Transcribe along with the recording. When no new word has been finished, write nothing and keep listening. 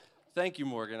Thank you,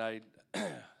 Morgan. I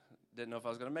didn't know if I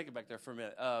was going to make it back there for a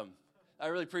minute. I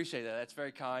really appreciate that. That's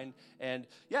very kind. And,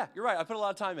 yeah, you're right. I put a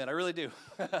lot of time in. I really do.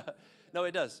 No,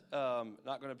 it does.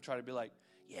 Not going to try to be like,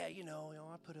 yeah,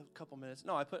 I put a couple minutes.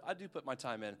 No, I do put my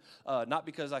time in. Not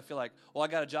because I feel like, well, I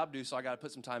got a job to do, so I got to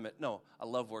put some time in. No, I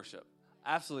love worship.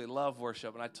 Absolutely love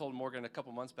worship. And I told Morgan a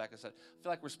couple months back, I said, I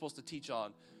feel like we're supposed to teach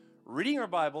on reading our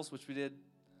Bibles, which we did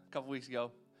a couple weeks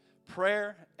ago,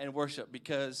 prayer and worship,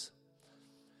 because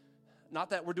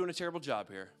not that we're doing a terrible job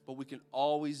here, but we can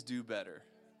always do better.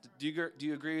 Do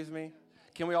you agree with me?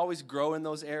 Can we always grow in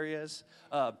those areas?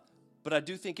 But I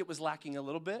do think it was lacking a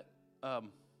little bit.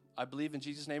 I believe in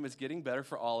Jesus' name it's getting better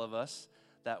for all of us,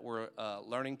 that we're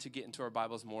learning to get into our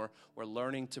Bibles more. We're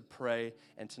learning to pray,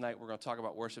 and tonight we're going to talk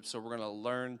about worship. So we're going to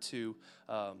learn to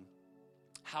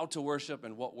how to worship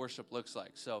and what worship looks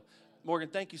like. So, Morgan,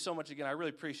 thank you so much again. I really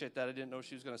appreciate that. I didn't know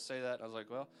she was going to say that. I was like,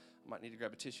 well, I might need to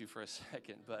grab a tissue for a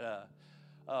second. But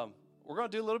we're going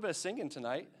to do a little bit of singing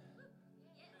tonight.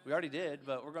 We already did,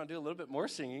 but we're going to do a little bit more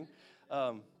singing.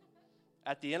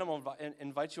 At the end, I'm going to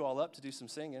invite you all up to do some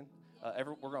singing.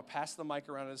 We're going to pass the mic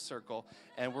around in a circle,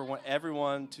 and we want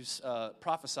everyone to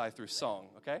prophesy through song,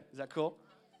 okay? Is that cool?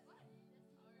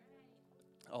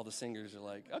 All the singers are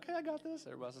like, okay, I got this.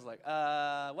 Everybody else is like,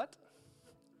 what?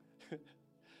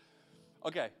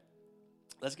 Okay,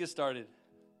 let's get started.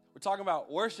 We're talking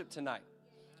about worship tonight.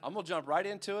 I'm going to jump right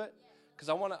into it because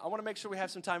I want to make sure we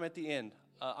have some time at the end.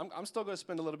 I'm still going to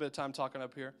spend a little bit of time talking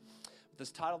up here.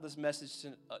 This title of this message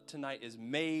tonight is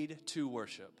Made to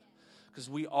Worship, because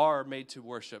we are made to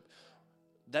worship.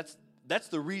 That's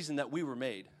the reason that we were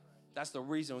made. That's the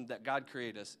reason that God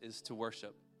created us, is to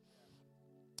worship.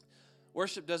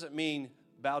 Worship doesn't mean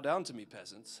bow down to me,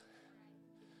 peasants.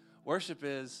 Worship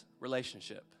is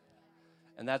relationship.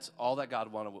 And that's all that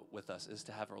God wanted with us, is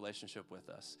to have a relationship with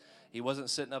us. He wasn't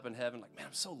sitting up in heaven like, man,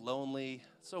 I'm so lonely,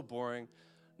 so boring.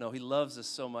 No, he loves us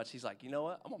so much. He's like, you know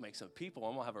what? I'm going to make some people.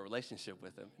 I'm going to have a relationship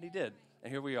with them. And he did.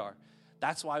 And here we are.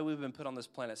 That's why we've been put on this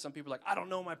planet. Some people are like, I don't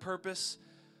know my purpose.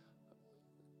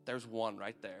 There's one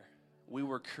right there. We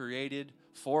were created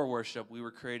for worship. We were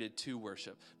created to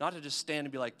worship. Not to just stand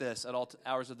and be like this at all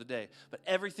hours of the day. But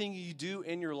everything you do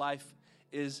in your life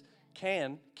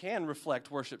can reflect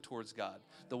worship towards God.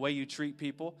 The way you treat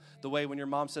people, the way when your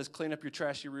mom says, clean up your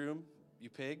trashy room, you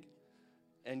pig,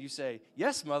 and you say,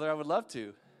 yes, mother, I would love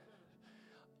to.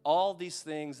 All these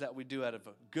things that we do out of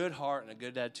a good heart and a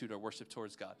good attitude are worship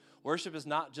towards God. Worship is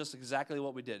not just exactly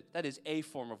what we did. That is a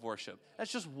form of worship.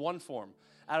 That's just one form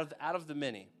out of the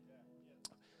many.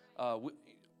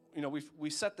 We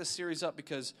set this series up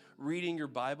because reading your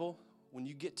Bible, when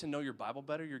you get to know your Bible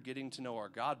better, you're getting to know our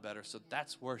God better. So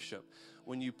that's worship.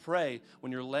 When you pray,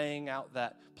 when you're laying out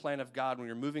that plan of God, when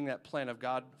you're moving that plan of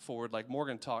God forward, like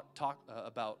Morgan talked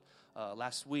about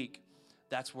last week,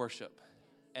 that's worship.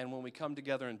 And when we come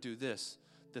together and do this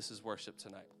is worship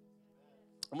tonight.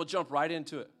 I'm going to jump right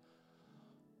into it.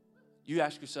 You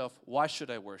ask yourself, why should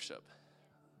I worship?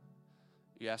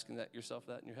 You asking yourself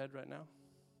that in your head right now?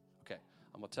 Okay,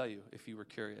 I'm going to tell you if you were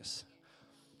curious.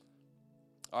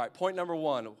 All right, point number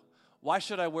 1. Why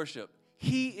should I worship?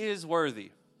 He is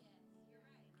worthy.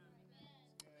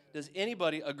 Does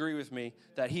anybody agree with me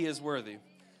that he is worthy?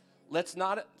 Let's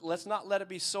not let it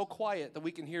be so quiet that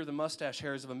we can hear the mustache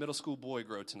hairs of a middle school boy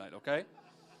grow tonight, okay?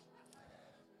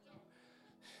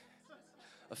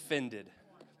 Offended.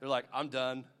 They're like, I'm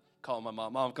done. Calling my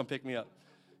mom. Mom, come pick me up.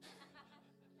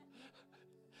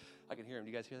 I can hear him.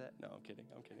 Do you guys hear that? No, I'm kidding.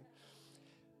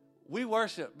 We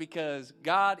worship because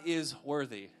God is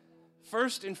worthy.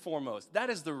 First and foremost, that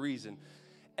is the reason.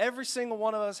 Every single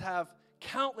one of us have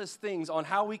countless things on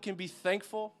how we can be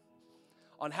thankful,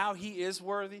 on how he is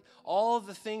worthy, all of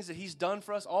the things that he's done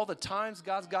for us, all the times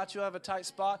God's got you out of a tight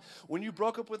spot. When you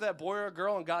broke up with that boy or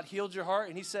girl and God healed your heart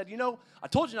and he said, I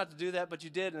told you not to do that, but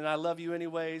you did, and I love you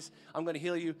anyways. I'm going to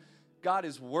heal you. God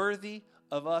is worthy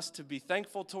of us to be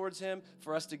thankful towards him,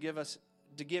 for us to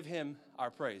give him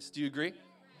our praise. Do you agree?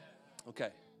 Okay.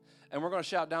 And we're going to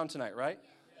shout down tonight, right?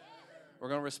 We're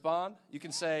going to respond. You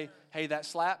can say, hey, that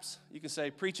slaps. You can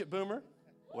say, preach it, boomer,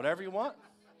 whatever you want.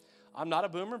 I'm not a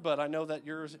boomer, but I know that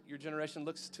your generation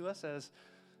looks to us as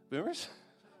boomers.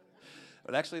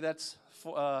 But actually, that's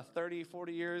 30,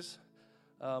 40 years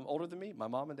older than me, my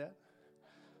mom and dad.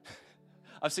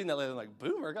 I've seen that lately. I'm like,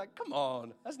 boomer? Like, come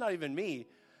on. That's not even me.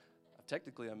 I'm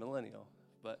technically a millennial.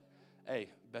 But, hey,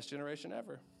 best generation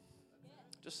ever.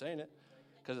 Just saying it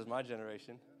because it's my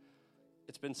generation.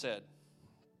 It's been said.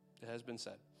 It has been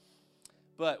said.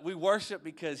 But we worship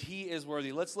because he is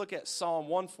worthy. Let's look at Psalm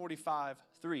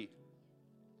 145:3.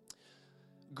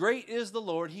 Great is the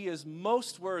Lord. He is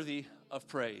most worthy of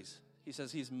praise. He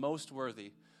says he's most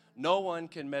worthy. No one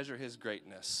can measure his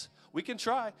greatness. We can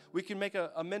try. We can make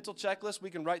a mental checklist. We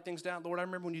can write things down. Lord, I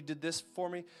remember when you did this for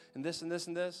me and this and this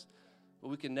and this. But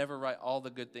we can never write all the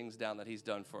good things down that he's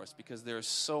done for us because there are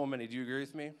so many. Do you agree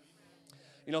with me?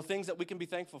 You know, things that we can be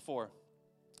thankful for.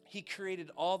 He created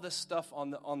all this stuff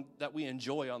that we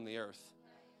enjoy on the earth.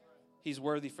 He's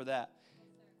worthy for that.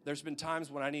 There's been times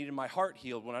when I needed my heart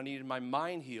healed, when I needed my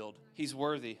mind healed. He's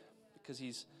worthy because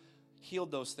he's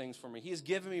healed those things for me. He has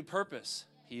given me purpose.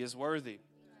 He is worthy.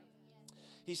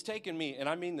 He's taken me, and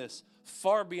I mean this,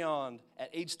 far beyond at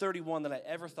age 31 than I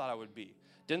ever thought I would be.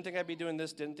 Didn't think I'd be doing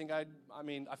this. Didn't think I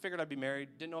figured I'd be married.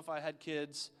 Didn't know if I had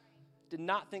kids. Did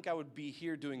not think I would be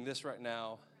here doing this right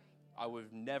now. I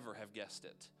would never have guessed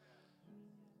it.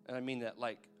 And I mean that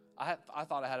like, I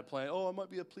thought I had a plan. Oh, I might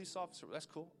be a police officer. That's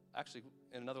cool. Actually,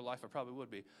 in another life, I probably would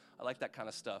be. I like that kind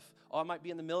of stuff. Oh, I might be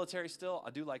in the military still.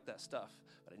 I do like that stuff.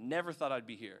 But I never thought I'd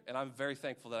be here. And I'm very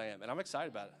thankful that I am. And I'm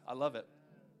excited about it. I love it.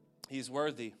 He's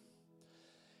worthy.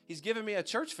 He's given me a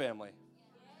church family.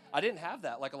 I didn't have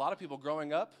that. Like a lot of people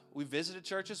growing up, we visited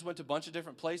churches, went to a bunch of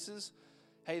different places.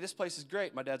 Hey, this place is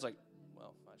great. My dad's like,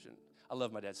 well, I shouldn't. I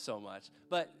love my dad so much.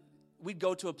 But we'd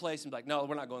go to a place and be like, no,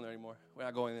 we're not going there anymore. We're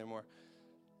not going there anymore.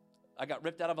 I got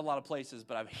ripped out of a lot of places,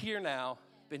 but I'm here now.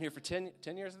 Been here for 10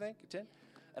 years, I think, 10.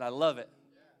 And I love it.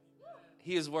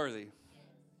 He is worthy.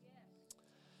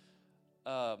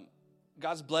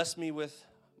 God's blessed me with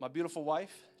my beautiful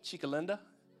wife, Chica Linda,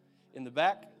 in the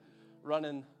back,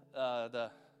 running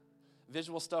the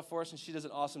visual stuff for us, and she does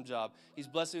an awesome job. He's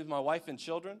blessed me with my wife and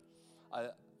children. I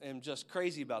am just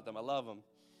crazy about them. I love them.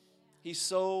 He's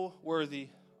so worthy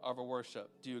of our worship.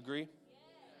 Do you agree?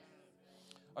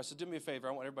 All right, so do me a favor.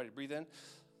 I want everybody to breathe in.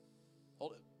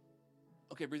 Hold it.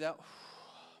 Okay, breathe out.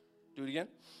 Do it again.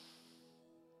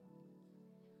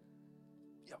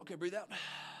 Yeah, okay, breathe out.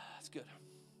 That's good.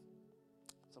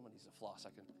 Someone needs to floss. I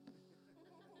can.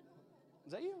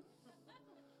 Is that you?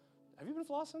 Have you been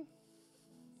flossing?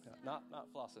 Yeah, not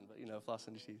flossing, but,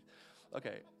 flossing your teeth.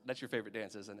 Okay, that's your favorite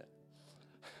dance, isn't it?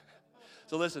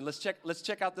 So listen, let's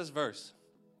check out this verse.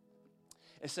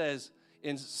 It says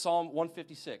in Psalm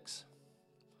 156,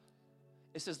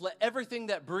 it says, let everything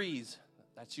that breathes,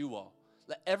 that's you all,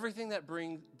 let everything that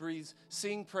breathes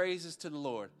sing praises to the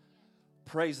Lord.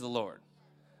 Praise the Lord.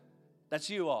 That's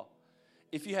you all.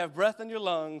 If you have breath in your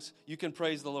lungs, you can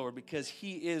praise the Lord because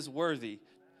he is worthy.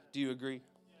 Do you agree?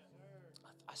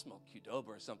 I smell Qdoba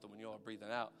or something when you all are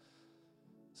breathing out.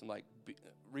 Some like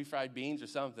refried beans or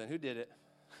something. Who did it?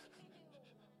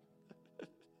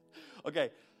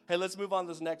 Okay. Hey, let's move on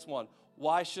to this next one.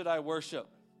 Why should I worship?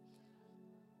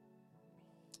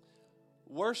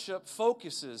 Worship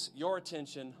focuses your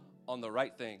attention on the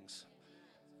right things.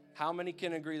 How many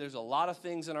can agree there's a lot of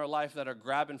things in our life that are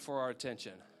grabbing for our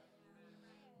attention?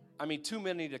 I mean, too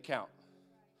many to count.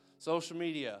 Social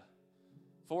media,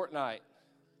 Fortnite,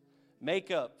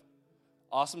 makeup,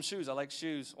 awesome shoes. I like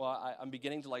shoes. Well, I'm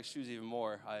beginning to like shoes even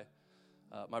more.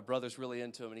 My brother's really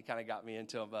into them, and he kind of got me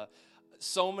into them.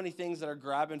 So many things that are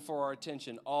grabbing for our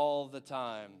attention all the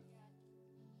time.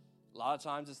 A lot of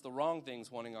times it's the wrong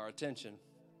things wanting our attention.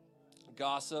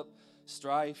 Gossip,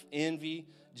 strife, envy,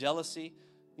 jealousy.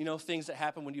 Things that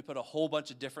happen when you put a whole bunch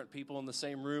of different people in the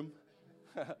same room.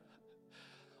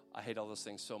 I hate all those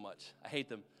things so much. I hate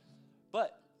them.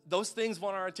 But those things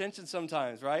want our attention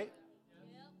sometimes, right?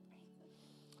 Yep.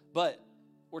 But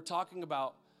we're talking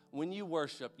about when you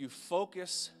worship, you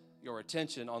focus your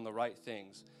attention on the right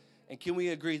things. And can we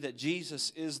agree that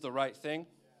Jesus is the right thing?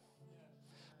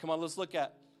 Come on, let's look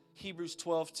at Hebrews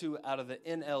 12:2 out of the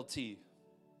NLT.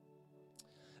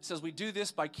 It says, we do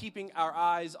this by keeping our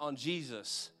eyes on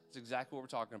Jesus. That's exactly what we're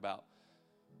talking about.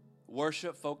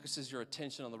 Worship focuses your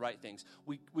attention on the right things.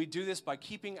 We do this by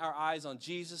keeping our eyes on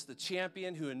Jesus, the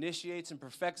champion who initiates and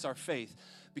perfects our faith.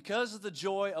 Because of the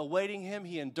joy awaiting him,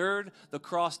 he endured the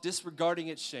cross, disregarding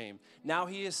its shame. Now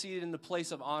he is seated in the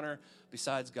place of honor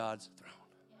besides God's throne.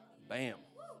 Bam.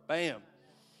 Bam.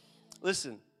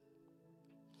 Listen,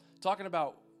 talking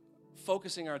about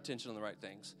focusing our attention on the right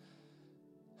things.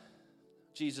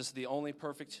 Jesus, the only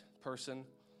perfect person,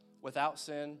 without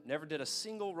sin, never did a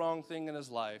single wrong thing in his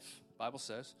life, Bible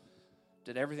says,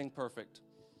 did everything perfect.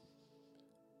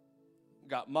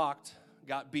 Got mocked,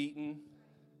 got beaten,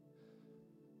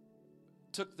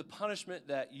 took the punishment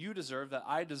that you deserved, that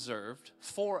I deserved,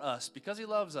 for us, because he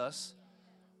loves us.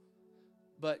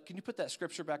 But can you put that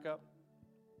scripture back up?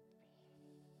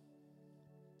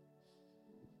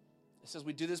 It says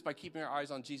we do this by keeping our eyes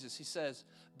on Jesus. He says,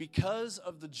 because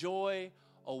of the joy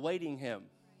awaiting him.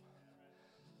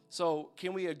 So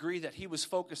can we agree that he was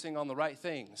focusing on the right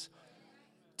things?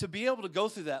 To be able to go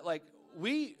through that, like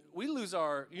we lose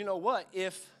our, you know what,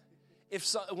 if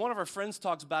one of our friends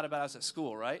talks bad about us at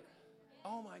school, right?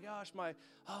 Oh my gosh, my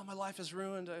life is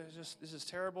ruined. This is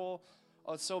terrible.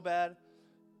 Oh, it's so bad.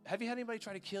 Have you had anybody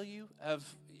try to kill you?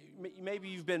 Maybe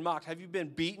you've been mocked. Have you been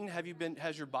beaten?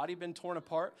 Has your body been torn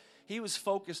apart? He was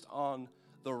focused on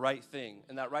the right thing.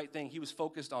 And that right thing, he was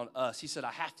focused on us. He said,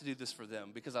 I have to do this for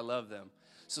them because I love them.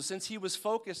 So since he was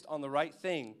focused on the right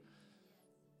thing,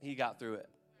 he got through it.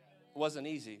 It wasn't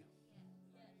easy.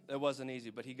 It wasn't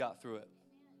easy, but he got through it.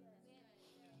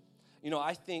 You know,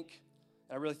 I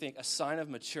really think a sign of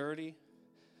maturity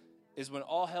is when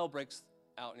all hell breaks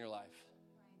out in your life.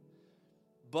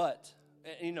 But,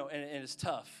 you know, and it's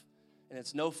tough, and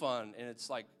it's no fun, and it's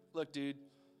like, look, dude,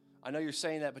 I know you're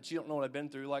saying that, but you don't know what I've been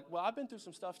through. Like, well, I've been through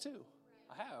some stuff too.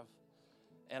 I have.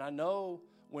 And I know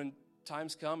when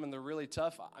times come and they're really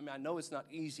tough, I know it's not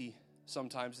easy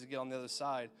sometimes to get on the other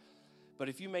side. But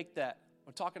if you make that,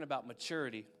 I'm talking about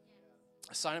maturity.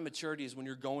 A sign of maturity is when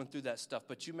you're going through that stuff,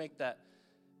 but you make that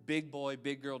big boy,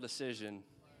 big girl decision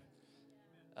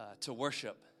to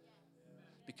worship.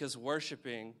 Because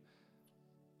worshiping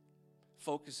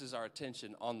focuses our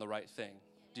attention on the right thing.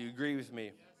 Do you agree with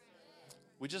me?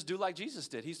 We just do like Jesus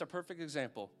did. He's the perfect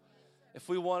example. If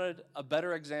we wanted a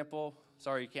better example,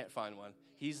 sorry, you can't find one.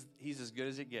 He's as good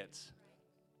as it gets.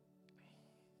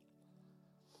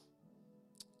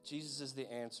 Jesus is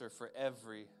the answer for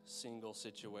every single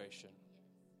situation.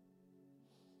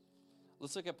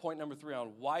 Let's look at point number 3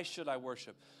 on why should I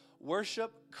worship?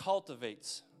 Worship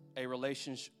cultivates a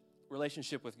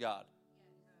relationship with God.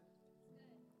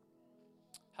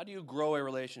 How do you grow a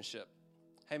relationship?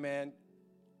 Hey, man,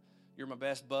 you're my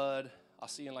best bud. I'll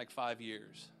see you in like 5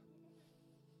 years.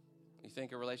 You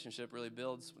think a relationship really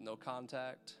builds with no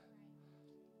contact?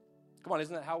 Come on,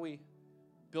 isn't that how we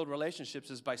build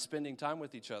relationships, is by spending time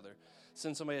with each other?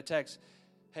 Send somebody a text,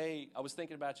 hey, I was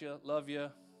thinking about you, love you.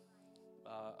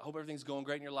 I hope everything's going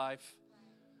great in your life.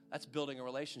 That's building a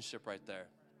relationship right there.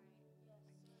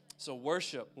 So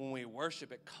worship, when we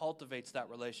worship, it cultivates that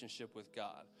relationship with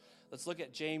God. Let's look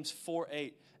at James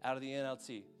 4:8 out of the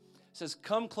NLT. It says,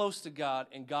 come close to God,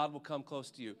 and God will come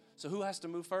close to you. So who has to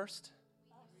move first?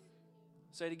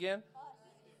 Say it again.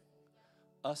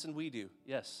 Us and we do.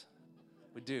 Yes,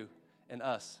 we do. And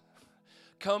us.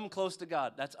 Come close to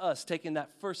God. That's us taking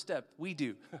that first step. We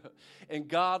do. And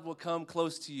God will come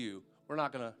close to you. We're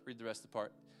not going to read the rest of the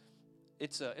part.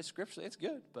 It's scripture. It's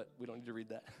good, but we don't need to read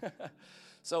that.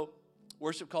 So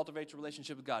worship cultivates a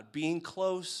relationship with God. Being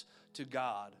close to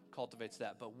God cultivates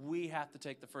that. But we have to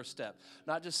take the first step.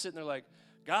 Not just sitting there like,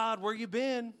 God, where you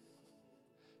been?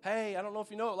 Hey, I don't know if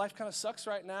you know it. Life kind of sucks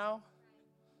right now.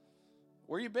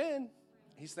 Where you been?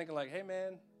 He's thinking like, hey,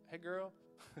 man. Hey, girl.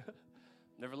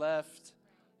 Never left.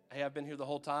 Hey, I've been here the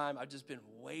whole time. I've just been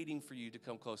waiting for you to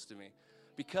come close to me.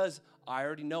 Because I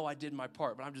already know I did my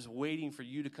part, but I'm just waiting for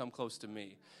you to come close to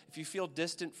me. If you feel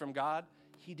distant from God,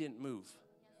 he didn't move.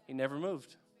 He never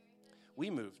moved. We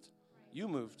moved. You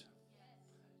moved.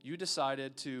 You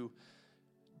decided to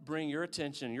bring your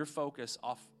attention, your focus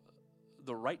off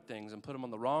the right things and put them on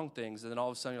the wrong things, and then all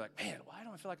of a sudden you're like, man, why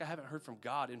don't I feel like I haven't heard from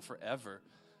God in forever?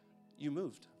 You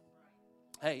moved.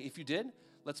 Hey, if you did,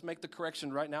 let's make the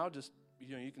correction right now. Just,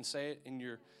 you can say it in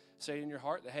your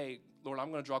heart that, hey, Lord,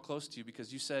 I'm going to draw close to you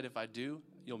because you said if I do,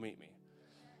 you'll meet me.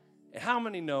 And how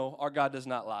many know our God does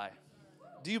not lie?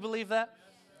 Do you believe that?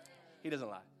 He doesn't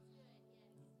lie.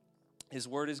 His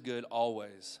word is good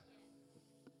always.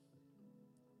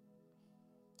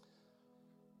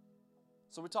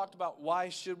 So we talked about why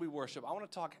should we worship. I want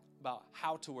to talk about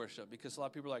how to worship, because a lot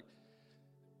of people are like,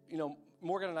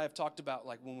 Morgan and I have talked about,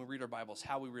 like, when we read our Bibles,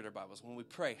 how we read our Bibles. When we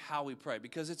pray, how we pray.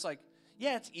 Because it's like,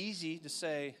 yeah, it's easy to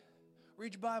say,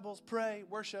 read your Bibles, pray,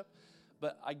 worship.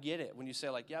 But I get it when you say,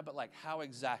 like, yeah, but, like, how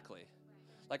exactly?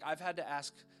 Like, I've had to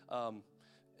ask,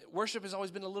 worship has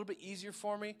always been a little bit easier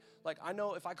for me. Like, I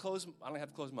know if I don't have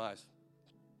to close my eyes.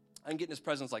 I can get in his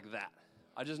presence like that.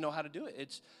 I just know how to do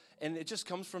it. And it just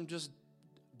comes from just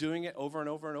doing it over and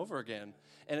over and over again.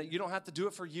 And you don't have to do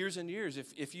it for years and years.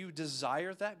 If you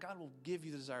desire that, God will give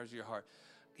you the desires of your heart.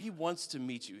 He wants to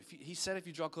meet you. He said, if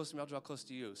you draw close to me, I'll draw close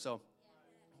to you. So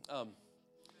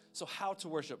how to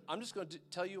worship. I'm just going to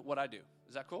tell you what I do.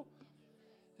 Is that cool?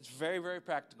 It's very, very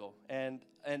practical. And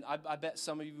I bet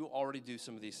some of you already do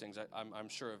some of these things. I'm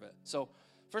sure of it. So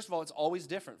first of all, it's always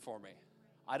different for me.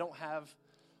 I don't have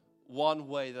one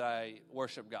way that I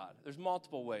worship God. There's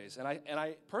multiple ways. And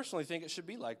I personally think it should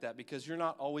be like that, because you're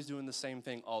not always doing the same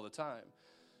thing all the time.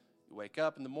 You wake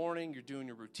up in the morning, you're doing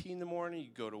your routine in the morning, you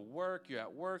go to work, you're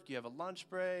at work, you have a lunch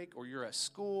break, or you're at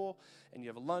school and you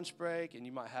have a lunch break, and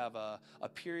you might have a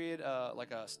period,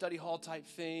 like a study hall type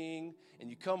thing, and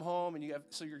you come home and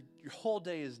so your whole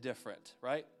day is different,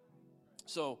 right?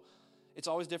 So it's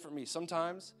always different for me.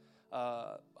 Sometimes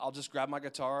I'll just grab my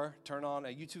guitar, turn on a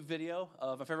YouTube video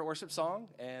of my favorite worship song,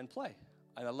 and play.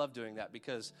 And I love doing that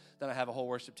because then I have a whole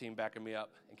worship team backing me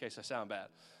up in case I sound bad.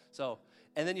 So,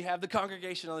 and then you have the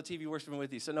congregation on the TV worshiping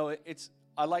with you. So no,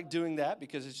 I like doing that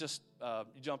because it's just,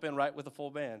 you jump in right with a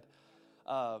full band.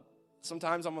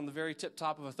 Sometimes I'm on the very tip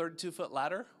top of a 32-foot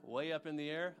ladder, way up in the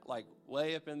air,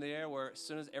 where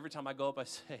every time I go up, I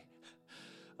say,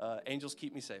 angels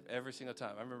keep me safe every single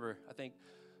time. I remember, I think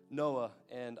Noah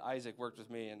and Isaac worked with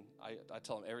me, and I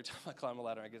tell them every time I climb a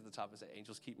ladder, I get to the top and say,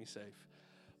 angels keep me safe.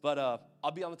 But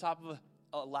I'll be on the top of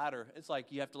a ladder. It's like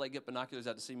you have to get binoculars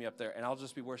out to see me up there, and I'll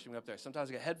just be worshiping up there. Sometimes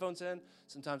I get headphones in,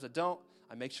 sometimes I don't.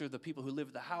 I make sure the people who live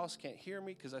at the house can't hear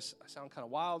me because I sound kind of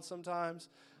wild sometimes.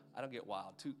 I don't get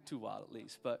wild, too wild at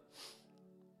least. But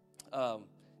I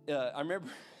remember,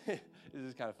 this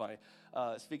is kind of funny.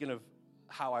 Speaking of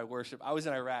how I worship, I was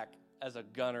in Iraq as a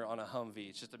gunner on a Humvee.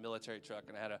 It's just a military truck,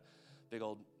 and I had a big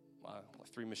old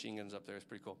 3 machine guns up there. It's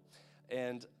pretty cool.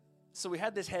 And so we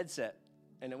had this headset,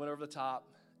 and it went over the top,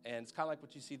 and it's kind of like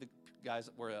what you see the guys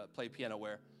that play piano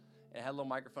wear. And it had a little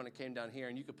microphone that came down here,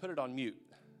 and you could put it on mute.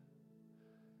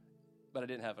 But I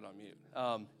didn't have it on mute.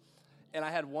 And I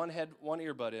had one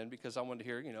earbud in because I wanted to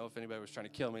hear, if anybody was trying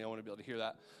to kill me, I wanted to be able to hear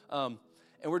that. And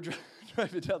we're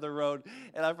driving down the road,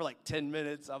 and for 10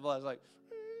 minutes, I was like,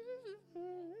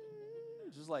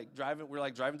 just driving. We're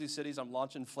driving through cities. I'm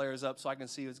launching flares up so I can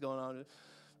see what's going on.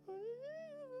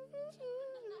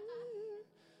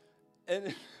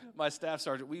 And my staff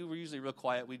sergeant, we were usually real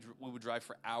quiet. We would drive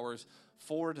for hours,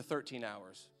 4 to 13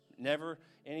 hours. Never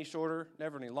any shorter,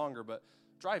 never any longer, but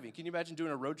driving. Can you imagine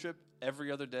doing a road trip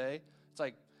every other day? It's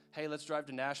like, hey, let's drive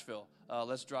to Nashville.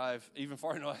 Let's drive even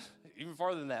farther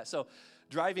than that. So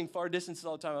driving far distances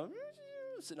all the time.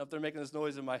 I'm sitting up there making this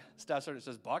noise, and my staff sergeant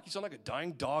says, Bock, you sound like a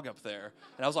dying dog up there.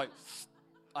 And I was like,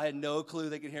 I had no clue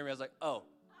they could hear me. I was like, oh,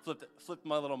 flipped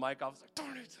my little mic off. I was like,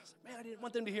 darn it. I was like, man, I didn't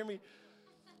want them to hear me.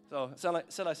 So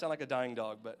I sound like a dying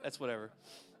dog, but that's whatever.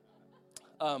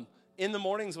 In the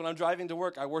mornings when I'm driving to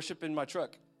work, I worship in my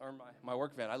truck or my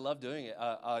work van. I love doing it.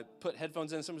 I put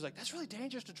headphones in. Somebody's like, that's really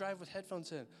dangerous to drive with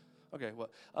headphones in. Okay,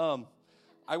 well,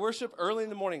 I worship early in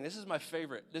the morning. This is my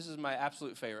favorite. This is my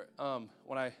absolute favorite.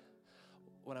 When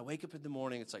I wake up in the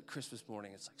morning, it's like Christmas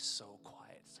morning. It's so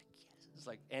quiet. It's like, yes. It's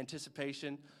like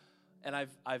anticipation. And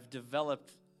I've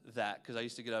developed that because I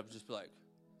used to get up and just be like,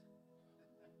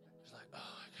 oh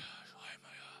my gosh, why am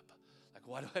I up?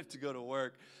 Why do I have to go to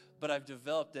work? But I've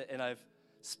developed it, and I've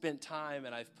spent time,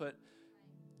 and I've put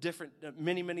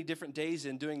many different days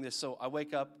in doing this. So I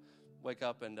wake up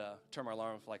and turn my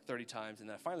alarm for 30 times, and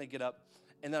then I finally get up,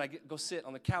 and then I go sit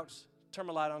on the couch, turn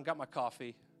my light on, got my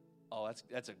coffee. Oh,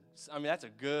 that's a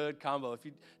good combo.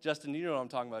 Justin, you know what I'm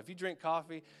talking about. If you drink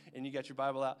coffee and you got your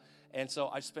Bible out, and so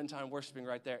I spend time worshiping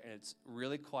right there, and it's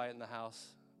really quiet in the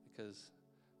house because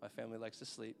my family likes to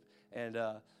sleep. And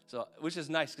so, which is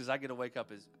nice because I get to wake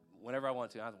up whenever I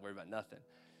want to. I don't have to worry about nothing.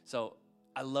 So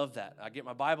I love that. I get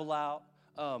my Bible out.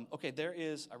 Okay,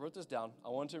 I wrote this down. I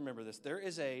wanted to remember this. There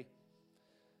is a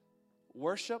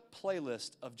worship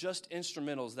playlist of just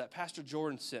instrumentals that Pastor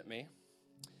Jordan sent me,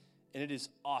 and it is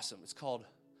awesome. It's called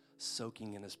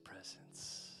Soaking in His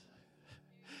Presence.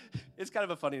 It's kind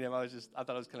of a funny name. I thought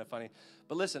it was kind of funny.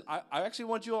 But listen, I actually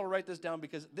want you all to write this down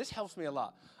because this helps me a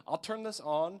lot. I'll turn this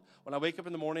on when I wake up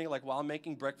in the morning, while I'm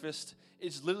making breakfast.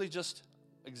 It's literally just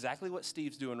exactly what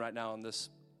Steve's doing right now on this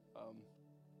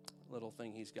little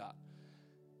thing he's got.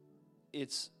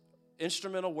 It's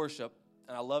instrumental worship,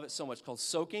 and I love it so much, called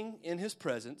Soaking in His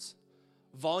Presence,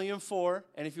 Volume 4,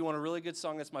 and if you want a really good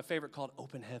song, that's my favorite, called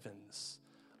Open Heavens.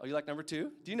 Oh, you like number 2?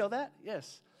 Do you know that?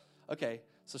 Yes. Okay,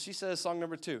 so she says song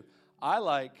number 2. I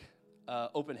like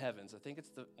Open Heavens. I think it's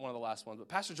one of the last ones. But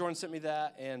Pastor Jordan sent me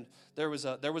that, and there was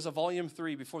a Volume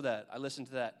 3 before that. I listened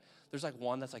to that. There's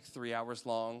one that's 3 hours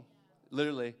long,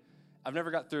 literally. I've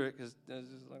never got through it because it's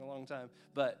just a long time.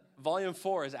 But Volume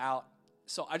 4 is out.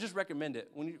 So I just recommend it.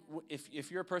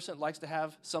 If you're a person that likes to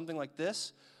have something like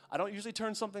this, I don't usually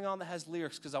turn something on that has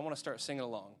lyrics because I want to start singing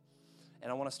along.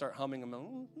 And I want to start humming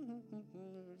them.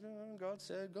 God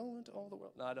said, go into all the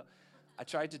world. No, I don't. I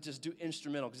tried to just do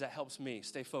instrumental because that helps me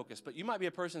stay focused. But you might be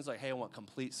a person who's like, hey, I want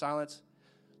complete silence.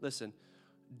 Listen,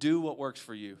 do what works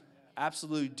for you.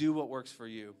 Absolutely do what works for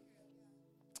you.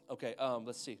 Okay,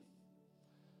 let's see.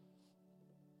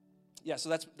 yeah,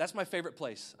 so that's my favorite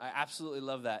place. I absolutely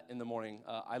love that in the morning.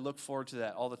 I look forward to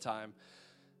that all the time.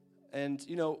 And,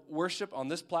 worship on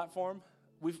this platform,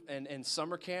 and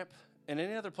summer camp, and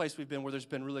any other place we've been where there's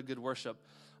been really good worship,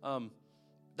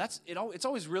 it's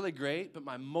always really great, but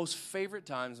my most favorite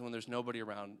times is when there's nobody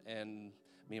around, and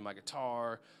me and my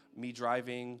guitar, me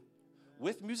driving,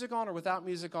 with music on or without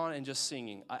music on, and just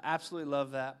singing. I absolutely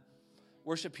love that.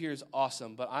 Worship here is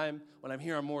awesome, but when I'm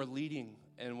here, I'm more leading,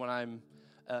 and when I'm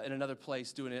in another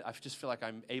place doing it, I just feel like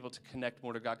I'm able to connect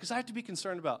more to God, because I have to be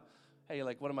concerned about, hey,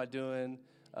 like, what am I doing?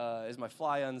 Is my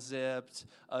fly unzipped?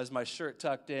 Is my shirt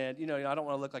tucked in? I don't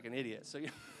want to look like an idiot. So,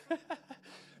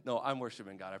 no, I'm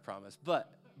worshiping God, I promise. But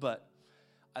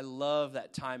I love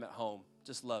that time at home.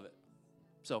 Just love it.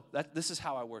 So this is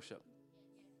how I worship.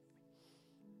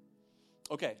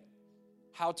 Okay,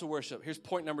 how to worship. Here's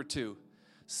point number 2.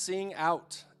 Sing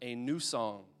out a new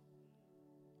song.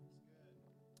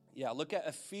 Yeah, look at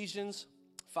Ephesians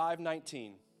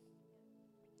 5:19.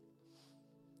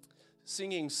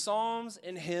 Singing psalms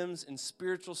and hymns and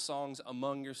spiritual songs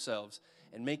among yourselves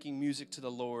and making music to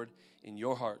the Lord in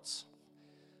your hearts.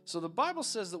 So the Bible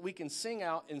says that we can sing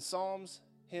out in psalms,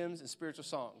 hymns, and spiritual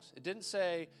songs. It didn't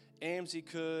say Amzi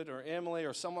could or Emily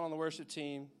or someone on the worship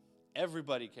team.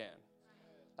 Everybody can.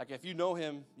 Like if you know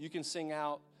him, you can sing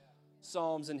out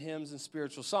psalms and hymns and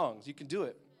spiritual songs. You can do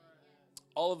it.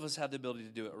 All of us have the ability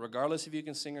to do it, regardless if you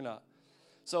can sing or not.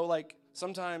 So like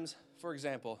sometimes, for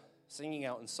example, singing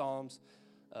out in psalms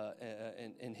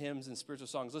and hymns and spiritual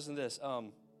songs. Listen to this.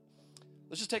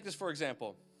 Let's just take this for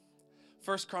example.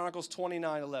 1 Chronicles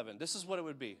 29:11. This is what it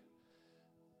would be.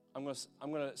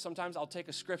 Sometimes I'll take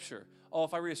a scripture. Oh,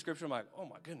 if I read a scripture, I'm like, oh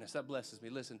my goodness, that blesses me.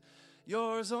 Listen.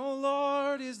 Yours, O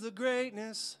Lord, is the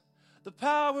greatness, the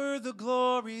power, the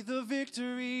glory, the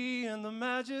victory, and the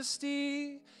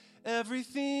majesty.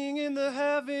 Everything in the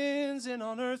heavens and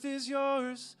on earth is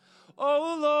yours.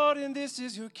 O Lord, and this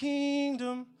is your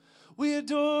kingdom. We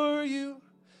adore you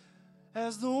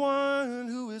as the one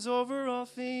who is over all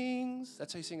things.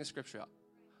 That's how you sing a scripture out.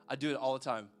 I do it all the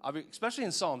time. Especially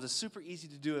in Psalms. It's super easy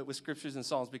to do it with scriptures and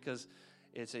Psalms because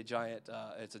it's a giant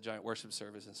worship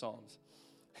service in Psalms.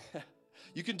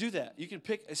 You can do that. You can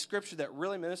pick a scripture that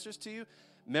really ministers to you,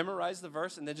 memorize the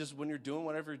verse, and then just when you're doing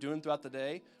whatever you're doing throughout the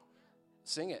day,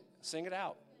 sing it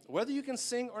out. Whether you can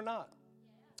sing or not.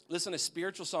 Listen, a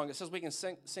spiritual song. It says we can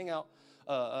sing out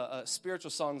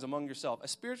spiritual songs among yourself. A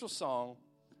spiritual song,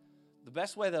 the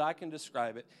best way that I can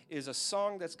describe it, is a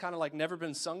song that's kind of like never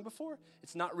been sung before.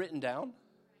 It's not written down.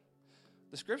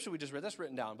 The scripture we just read, that's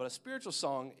written down. But a spiritual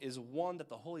song is one that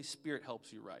the Holy Spirit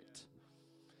helps you write.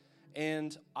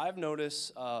 And I've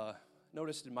noticed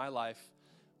in my life,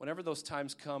 whenever those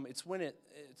times come, it's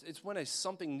when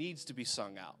something needs to be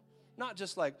sung out. Not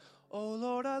just like, oh,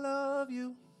 Lord, I love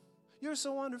you. You're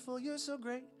so wonderful. You're so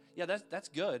great. Yeah, that's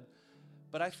good.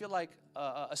 But I feel like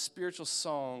a spiritual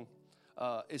song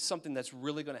is something that's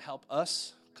really going to help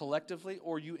us collectively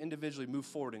or you individually move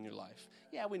forward in your life.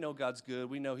 Yeah, we know God's good.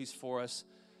 We know he's for us.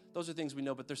 Those are things we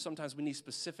know, but there's sometimes we need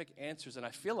specific answers. And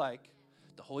I feel like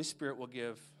the Holy Spirit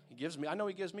I know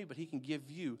he gives me, but he can give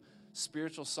you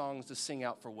spiritual songs to sing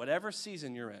out for whatever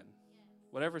season you're in.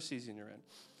 Whatever season you're in.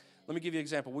 Let me give you an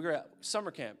example. We were at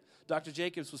summer camp. Dr.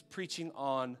 Jacobs was preaching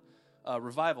on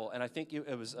revival, and I think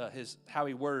it was how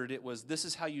he worded it was, this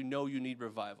is how you know you need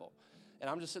revival. And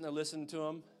I'm just sitting there listening to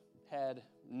him, had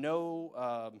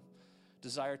no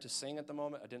desire to sing at the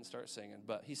moment. I didn't start singing,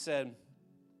 but he said,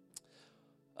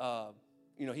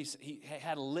 he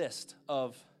had a list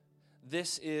of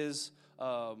this is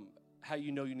how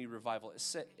you know you need revival.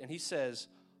 And he says,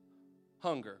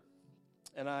 hunger.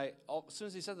 And as soon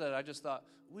as he said that, I just thought,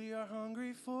 we are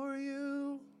hungry for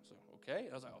you. So, okay.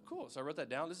 I was like, oh, cool. So I wrote that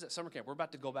down. This is at summer camp. We're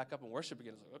about to go back up and worship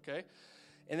again. I was like, okay.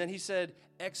 And then he said,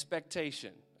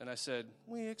 expectation. And I said,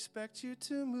 we expect you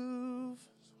to move.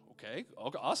 Okay,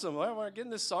 awesome. Where am I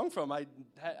getting this song from? I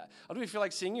don't even feel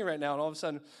like singing right now. And all of a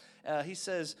sudden, he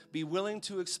says, be willing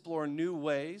to explore new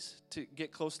ways to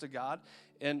get close to God.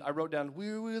 And I wrote down,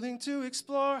 we're willing to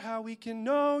explore how we can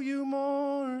know you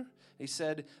more. He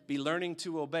said, be learning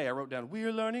to obey. I wrote down,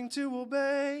 we're learning to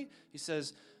obey. He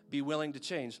says, be willing to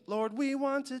change. Lord, we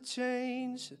want to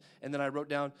change. And then I wrote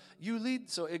down, you lead.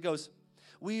 So it goes,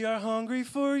 we are hungry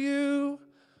for you.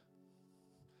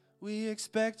 We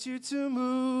expect you to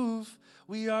move.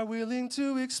 We are willing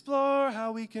to explore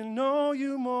how we can know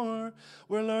you more.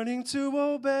 We're learning to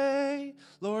obey.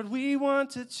 Lord, we want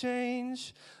to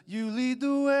change. You lead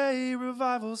the way.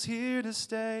 Revival's here to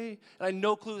stay. And I had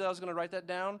no clue that I was going to write that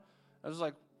down. I was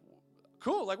like,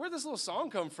 cool. Like, where'd this little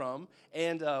song come from?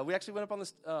 And we actually went up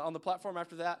on the platform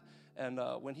after that. and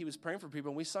when he was praying for people,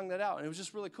 and we sung that out, and it was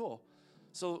just really cool.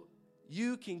 So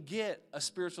you can get a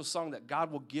spiritual song that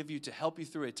God will give you to help you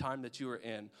through a time that you are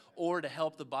in, or to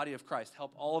help the body of Christ,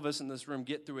 help all of us in this room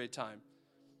get through a time.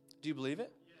 Do you believe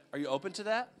it? Are you open to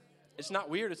that? It's not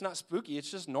weird. It's not spooky. It's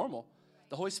just normal.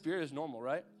 The Holy Spirit is normal,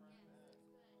 right?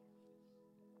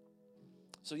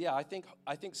 So yeah, I think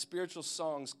spiritual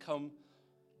songs come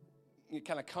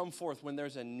forth when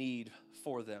there's a need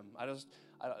for them. The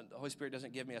Holy Spirit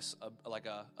doesn't give me just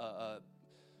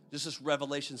this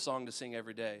revelation song to sing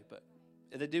every day, but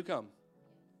they do come.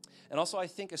 And also, I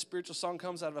think a spiritual song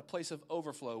comes out of a place of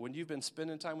overflow. When you've been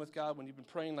spending time with God, when you've been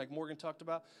praying like Morgan talked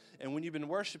about, and when you've been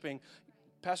worshiping.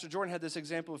 Pastor Jordan had this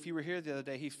example. If you were here the other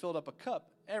day, he filled up a cup.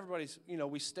 Everybody's,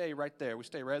 we stay right there. We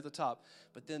stay right at the top.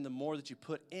 But then the more that you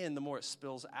put in, the more it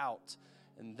spills out.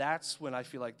 And that's when I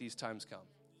feel like these times come.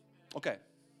 Okay.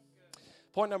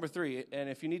 Point number 3, and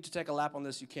if you need to take a lap on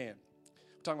this, you can.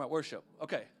 We're talking about worship.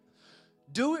 Okay.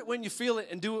 Do it when you feel it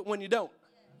and do it when you don't.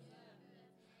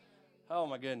 Oh,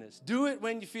 my goodness. Do it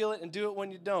when you feel it and do it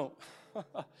when you don't.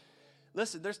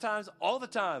 Listen, there's times all the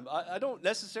time. I don't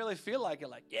necessarily feel like it,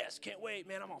 like, yes, can't wait,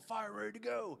 man, I'm on fire, ready to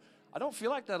go. I don't feel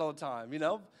like that all the time,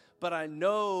 But I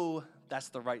know that's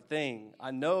the right thing.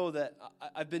 I know that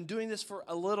I've been doing this for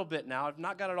a little bit now. I've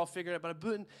not got it all figured out, but I've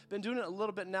been doing it a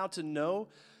little bit now to know,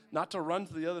 not to run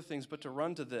to the other things, but to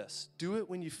run to this. Do it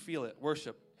when you feel it,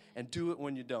 worship, and do it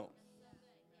when you don't.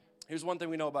 Here's one thing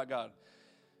we know about God.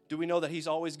 Do we know that he's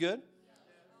always good?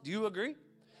 Do you agree?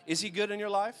 Is he good in your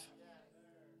life?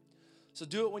 So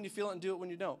do it when you feel it and do it when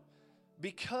you don't.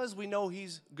 Because we know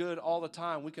he's good all the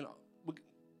time, we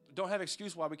don't have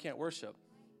excuse why we can't worship.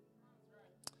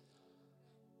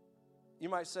 You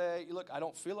might say, look, I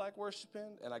don't feel like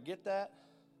worshiping, and I get that.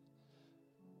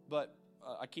 But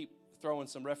I keep throwing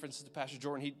some references to Pastor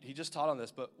Jordan. He just taught on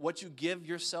this. But what you give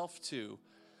yourself to,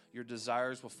 your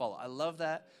desires will follow. I love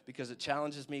that because it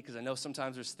challenges me, because I know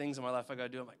sometimes there's things in my life I got to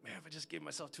do. I'm like, man, if I just gave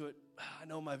myself to it, I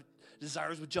know my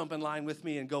desires would jump in line with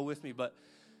me and go with me. But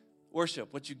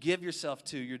worship, what you give yourself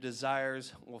to, your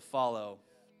desires will follow.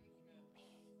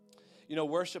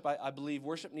 Worship, I believe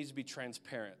worship needs to be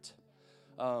transparent.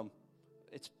 To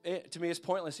me, it's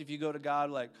pointless if you go to God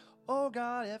like, oh,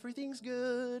 God, everything's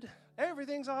good.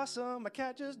 Everything's awesome. My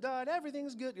cat just died.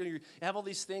 Everything's good. You have all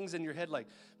these things in your head like,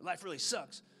 life really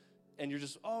sucks. And you're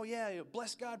just, oh, yeah,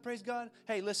 bless God, praise God.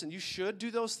 Hey, listen, you should do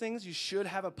those things. You should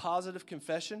have a positive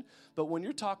confession. But when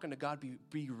you're talking to God,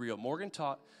 be real. Morgan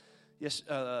taught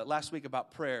last week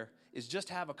about prayer is just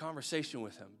have a conversation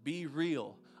with him. Be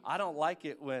real. I don't like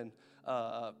it when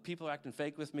people are acting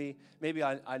fake with me. Maybe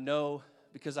I know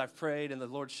because I've prayed and the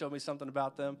Lord showed me something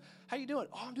about them. How you doing?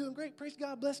 Oh, I'm doing great. Praise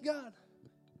God, bless God.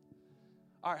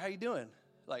 All right, how you doing?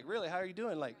 Like, really, how are you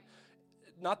doing? Like,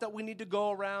 not that we need to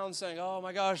go around saying, oh,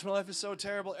 my gosh, my life is so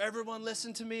terrible. Everyone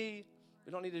listen to me.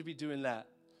 We don't need to be doing that.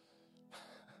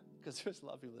 Because there's a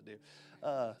lot of people that do.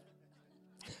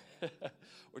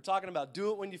 We're talking about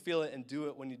do it when you feel it and do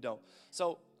it when you don't.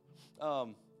 So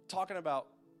talking about,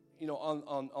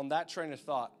 on that train of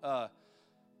thought.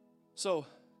 So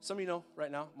some of you know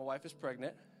right now, my wife is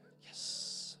pregnant.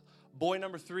 Yes. Boy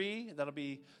number 3, that'll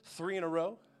be 3 in a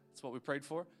row. That's what we prayed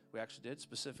for. We actually did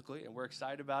specifically, and we're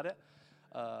excited about it.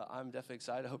 I'm definitely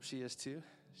excited. I hope she is too.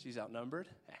 She's outnumbered.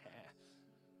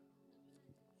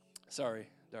 Sorry,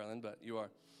 darling, but you are.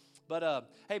 But,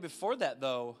 hey, before that,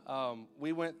 though,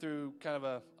 we went through kind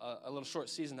of a little short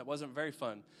season that wasn't very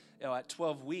fun. At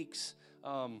 12 weeks,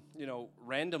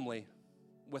 randomly,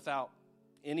 without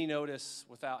any notice,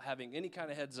 without having any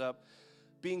kind of heads up,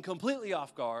 being completely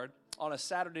off guard, on a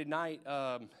Saturday night,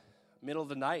 middle of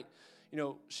the night,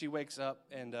 she wakes up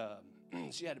and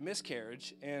she had a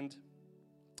miscarriage, and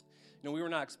we were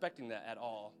not expecting that at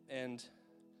all. And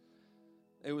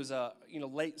it was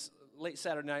late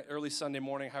Saturday night, early Sunday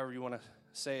morning, however you want to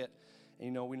say it.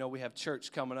 And we know we have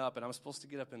church coming up, and I'm supposed to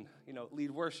get up and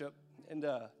lead worship, and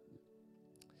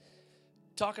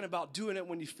talking about doing it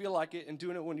when you feel like it and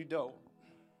doing it when you don't.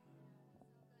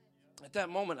 At that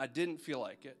moment, I didn't feel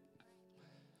like it.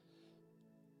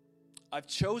 I've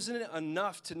chosen it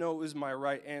enough to know it was my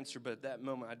right answer, but at that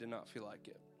moment, I did not feel like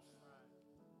it.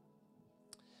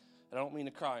 And I don't mean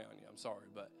to cry on you. I'm sorry,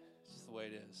 but it's just the way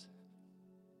it is.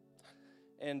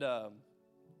 And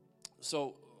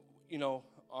so,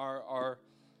 our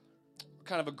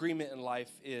kind of agreement in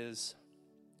life is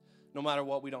no matter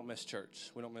what, we don't miss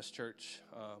church. We don't miss church.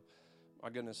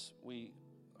 My goodness,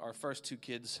 our first 2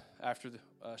 kids after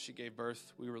she gave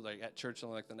birth, we were at church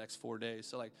in the next 4 days.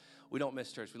 So we don't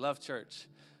miss church. We love church.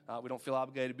 We don't feel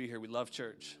obligated to be here. We love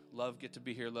church. Love get to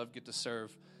be here. Love get to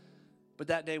serve. But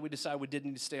that day we decided we did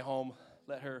need to stay home,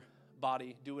 let her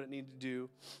body do what it needed to do.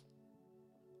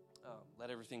 Let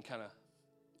everything kind of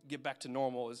get back to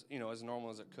normal, as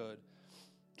normal as it could.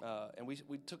 And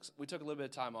we took a little bit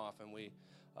of time off, and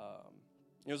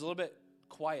it was a little bit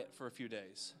quiet for a few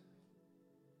days.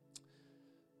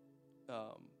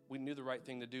 We knew the right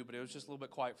thing to do, but it was just a little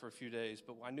bit quiet for a few days.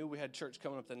 But I knew we had church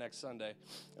coming up the next Sunday,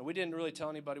 and we didn't really tell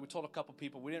anybody. We told a couple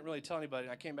people. We didn't really tell anybody,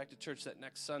 and I came back to church that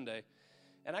next Sunday,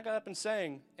 and I got up and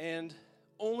sang, and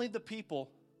only the people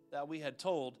that we had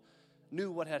told knew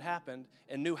what had happened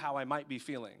and knew how I might be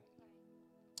feeling.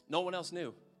 No one else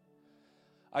knew.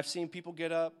 I've seen people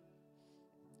get up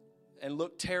and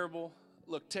look terrible,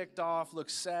 look ticked off, look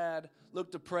sad,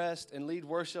 look depressed, and lead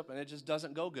worship, and it just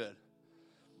doesn't go good.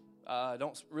 I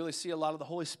don't really see a lot of the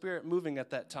Holy Spirit moving at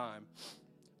that time.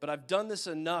 But I've done this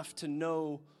enough to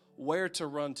know where to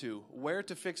run to, where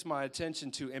to fix my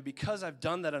attention to. And because I've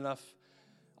done that enough,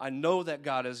 I know that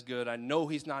God is good. I know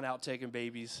he's not out taking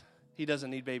babies. He doesn't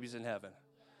need babies in heaven.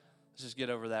 Let's just get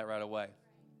over that right away.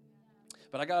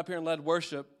 But I got up here and led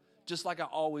worship just like I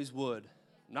always would.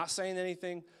 Not saying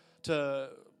anything to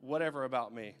whatever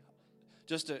about me.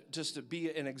 Just to be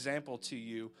an example to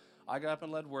you. I got up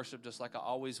and led worship just like I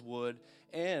always would.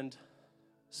 And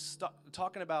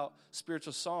talking about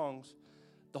spiritual songs,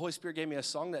 the Holy Spirit gave me a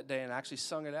song that day, and I actually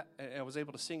sung it out, and I was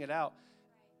able to sing it out.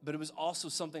 But it was also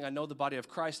something I know the body of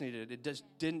Christ needed. It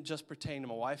didn't just pertain to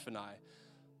my wife and I.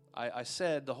 I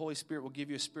said the Holy Spirit will give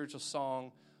you a spiritual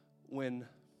song when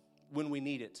we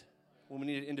need it. When we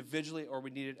need it individually or we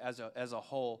need it as a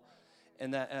whole.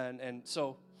 And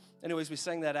so anyways, we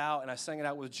sang that out, and I sang it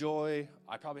out with joy.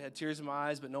 I probably had tears in my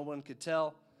eyes, but no one could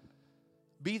tell.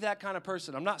 Be that kind of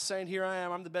person. I'm not saying here I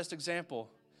am, I'm the best example.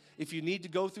 If you need to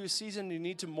go through a season, you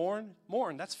need to mourn,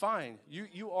 that's fine.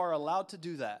 You are allowed to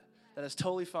do that. That is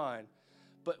totally fine.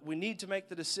 But we need to make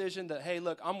the decision that, hey,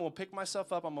 look, I'm going to pick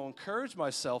myself up. I'm going to encourage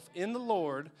myself in the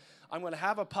Lord. I'm going to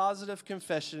have a positive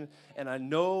confession, and I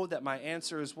know that my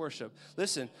answer is worship.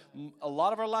 Listen, a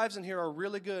lot of our lives in here are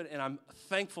really good, and I'm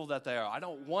thankful that they are. I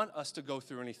don't want us to go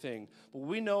through anything. But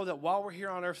we know that while we're here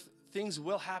on earth, things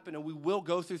will happen, and we will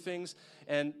go through things,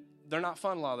 and they're not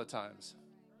fun a lot of the times.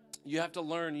 You have to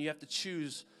learn. You have to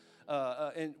choose.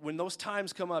 And when those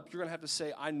times come up, you're going to have to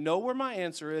say, I know where my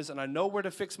answer is, and I know where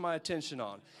to fix my attention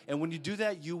on. And when you do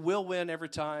that, you will win every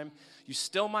time. You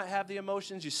still might have the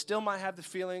emotions. You still might have the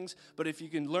feelings. But if you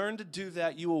can learn to do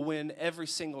that, you will win every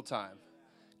single time.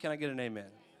 Can I get an amen?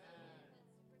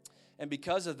 And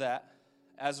because of that,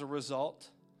 as a result,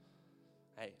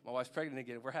 hey, my wife's pregnant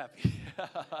again. We're happy.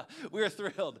 We are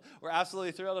thrilled. We're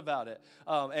absolutely thrilled about it.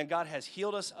 And God has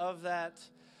healed us of that.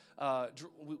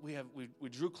 We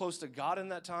drew close to God in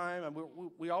that time, and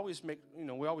we always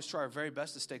try our very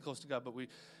best to stay close to God, but we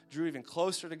drew even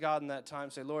closer to God in that time.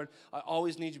 Say, Lord, I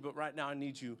always need you, but right now I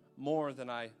need you more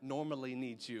than I normally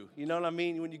need you. You know what I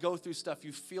mean? When you go through stuff,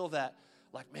 you feel that,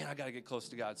 like, man, I got to get close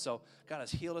to God. So God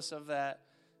has healed us of that,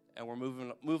 and we're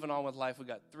moving on with life. We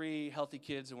got 3 healthy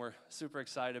kids, and we're super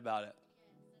excited about it.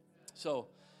 So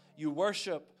you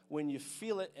worship when you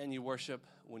feel it, and you worship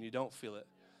when you don't feel it.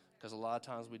 Because a lot of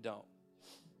times we don't.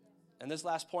 And this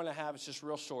last point I have is just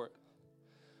real short.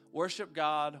 Worship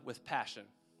God with passion.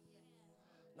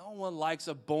 No one likes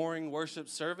a boring worship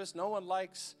service. No one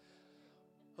likes,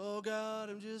 oh God,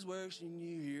 I'm just worshiping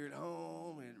you here at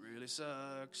home. It really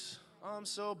sucks. I'm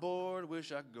so bored.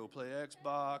 Wish I could go play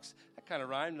Xbox. That kind of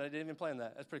rhymed, and I didn't even plan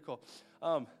that. That's pretty cool.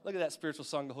 Look at that spiritual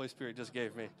song the Holy Spirit just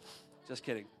gave me. Just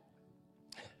kidding.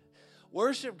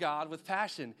 Worship God with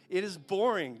passion. It is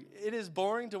boring. It is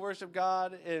boring to worship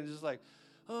God and just like,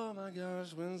 oh my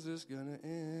gosh, when's this going to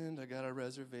end? I got a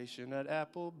reservation at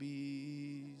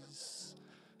Applebee's.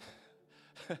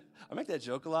 I make that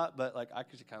joke a lot, but like I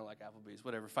actually kind of like Applebee's.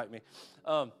 Whatever, fight me.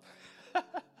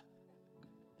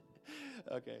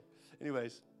 Okay.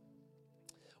 Anyways,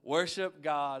 worship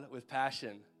God with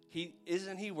passion.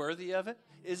 Isn't he worthy of it?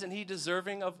 Isn't he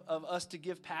deserving of us to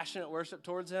give passionate worship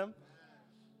towards him?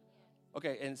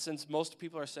 Okay, and since most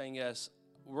people are saying yes,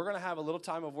 we're going to have a little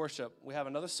time of worship. We have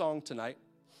another song tonight.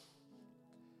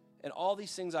 And all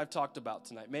these things I've talked about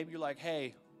tonight. Maybe you're like,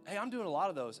 hey, I'm doing a lot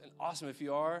of those. And awesome, if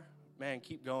you are, man,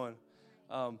 keep going.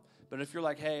 But if you're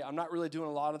like, hey, I'm not really doing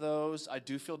a lot of those. I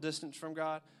do feel distant from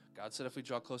God. God said if we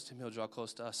draw close to him, he'll draw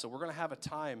close to us. So we're going to have a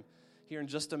time here in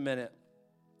just a minute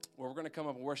where we're going to come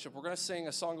up and worship. We're going to sing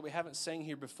a song that we haven't sang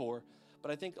here before.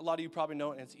 But I think a lot of you probably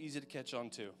know it, and it's easy to catch on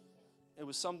to. It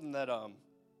was something that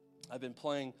I've been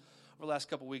playing over the last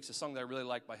couple weeks, a song that I really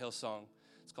like by Hillsong.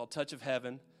 It's called Touch of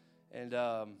Heaven. And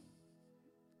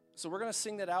so we're going to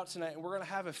sing that out tonight, and we're going to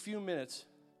have a few minutes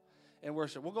in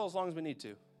worship. We'll go as long as we need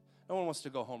to. No one wants to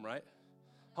go home, right?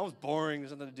 Home's boring.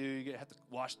 There's nothing to do. You have to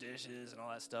wash dishes and all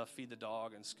that stuff, feed the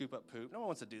dog, and scoop up poop. No one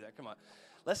wants to do that. Come on.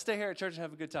 Let's stay here at church and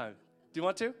have a good time. Do you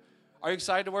want to? Are you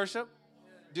excited to worship?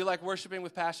 Do you like worshiping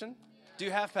with passion? Do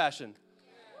you have passion?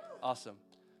 Awesome.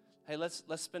 Hey, let's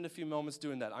spend a few moments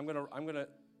doing that. I'm gonna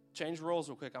change roles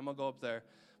real quick. I'm gonna go up there,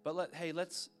 but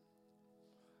let's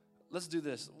do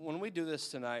this. When we do this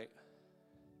tonight,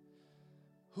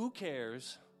 who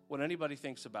cares what anybody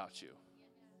thinks about you?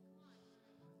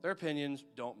 Their opinions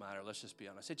don't matter. Let's just be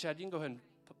honest. Hey, Chad, you can go ahead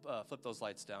and flip those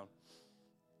lights down.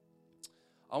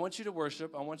 I want you to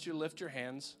worship. I want you to lift your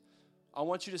hands. I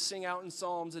want you to sing out in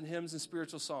psalms and hymns and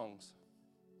spiritual songs.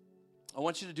 I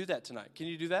want you to do that tonight. Can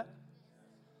you do that?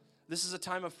 This is a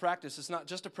time of practice. It's not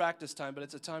just a practice time, but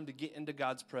it's a time to get into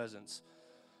God's presence.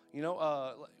 You know,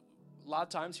 a lot of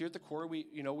times here at the core, we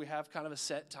have kind of a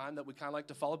set time that we kind of like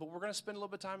to follow, but we're going to spend a little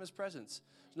bit of time in His presence.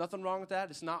 There's nothing wrong with that.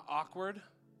 It's not awkward.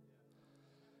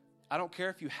 I don't care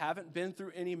if you haven't been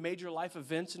through any major life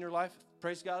events in your life.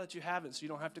 Praise God that you haven't, so you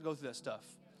don't have to go through that stuff.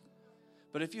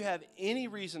 But if you have any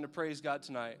reason to praise God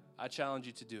tonight, I challenge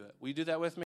you to do it. Will you do that with me?